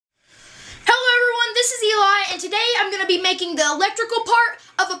today I'm going to be making the electrical part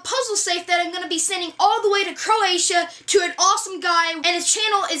of a puzzle safe that I'm going to be sending all the way to Croatia to an awesome guy, and his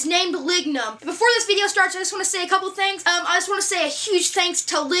channel is named Lignum. Before this video starts, I just want to say a couple things. I just want to say a huge thanks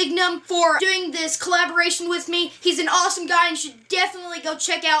to Lignum for doing this collaboration with me. He's an awesome guy and you should definitely go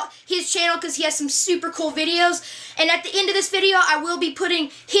check out his channel because he has some super cool videos. And at the end of this video, I will be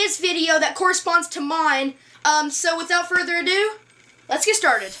putting his video that corresponds to mine. So without further ado, let's get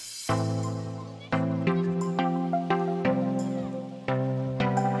started.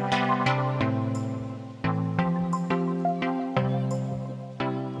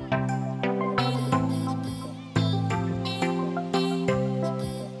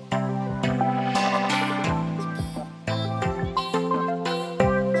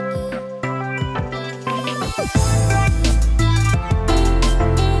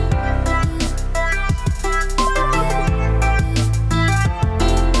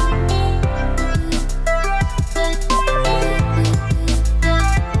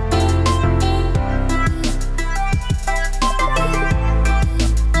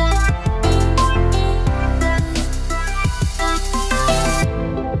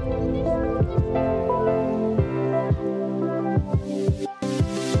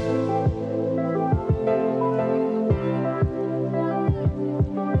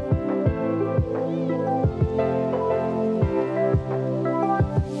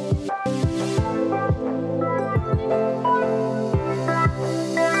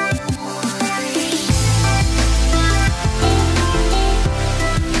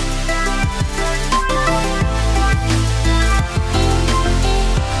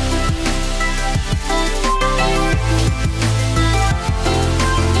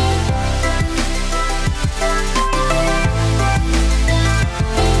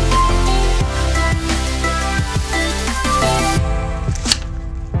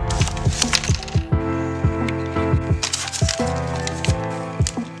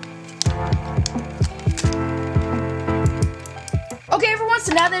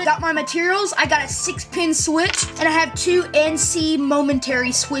 So now that I got my materials, I got a 6-pin switch and I have 2 NC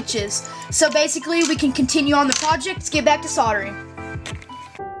momentary switches. So basically we can continue on the project. Let's get back to soldering.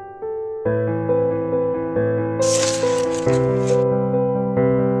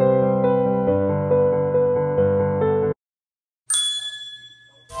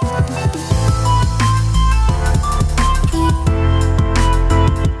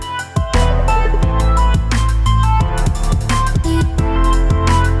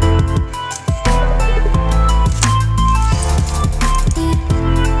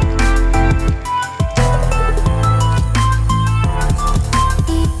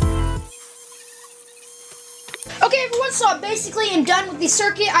 Okay everyone, so I basically am done with the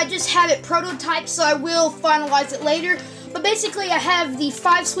circuit. I just have it prototyped, so I will finalize it later. But basically I have the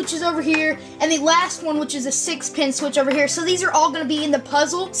 5 switches over here and the last one, which is a 6-pin switch over here. So these are all going to be in the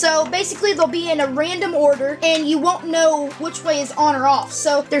puzzle. So basically they'll be in a random order and you won't know which way is on or off.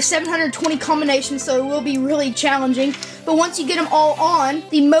 So there's 720 combinations, so it will be really challenging. But once you get them all on,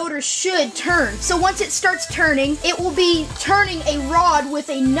 the motor should turn. So once it starts turning, it will be turning a rod with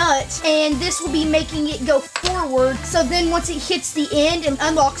a nut, and this will be making it go forward. So then once it hits the end and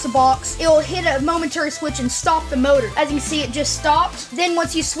unlocks the box, it will hit a momentary switch and stop the motor. As you can see, it just stopped. Then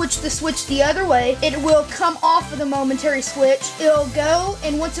once you switch the switch the other way, it will come off of the momentary switch. It'll go,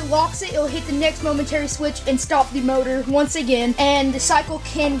 and once it locks it, it'll hit the next momentary switch and stop the motor once again. And the cycle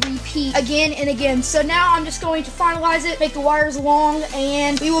can repeat again and again. So now I'm just going to finalize it, make the wires long,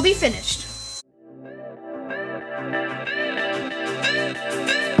 and we will be finished.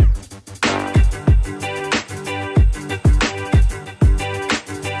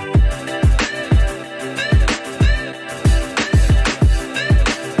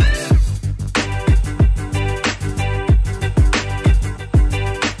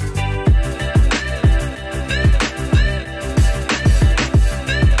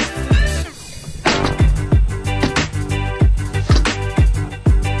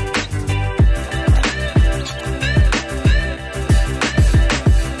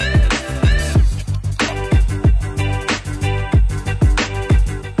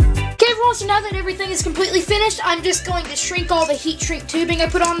 So now that everything is completely finished, I'm just going to shrink all the heat shrink tubing I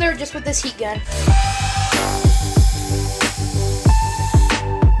put on there just with this heat gun.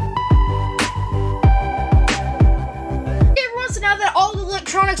 Okay everyone, so now that all the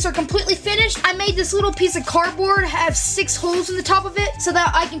electronics are completely finished, I made this little piece of cardboard, have 6 holes in the top of it so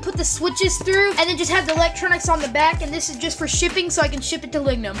that I can put the switches through, and then just have the electronics on the back, and this is just for shipping so I can ship it to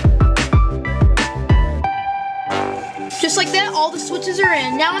Lignum. Just like that, all the switches are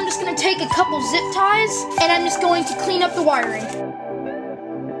in. Now I'm just going to take a couple zip ties and I'm just going to clean up the wiring.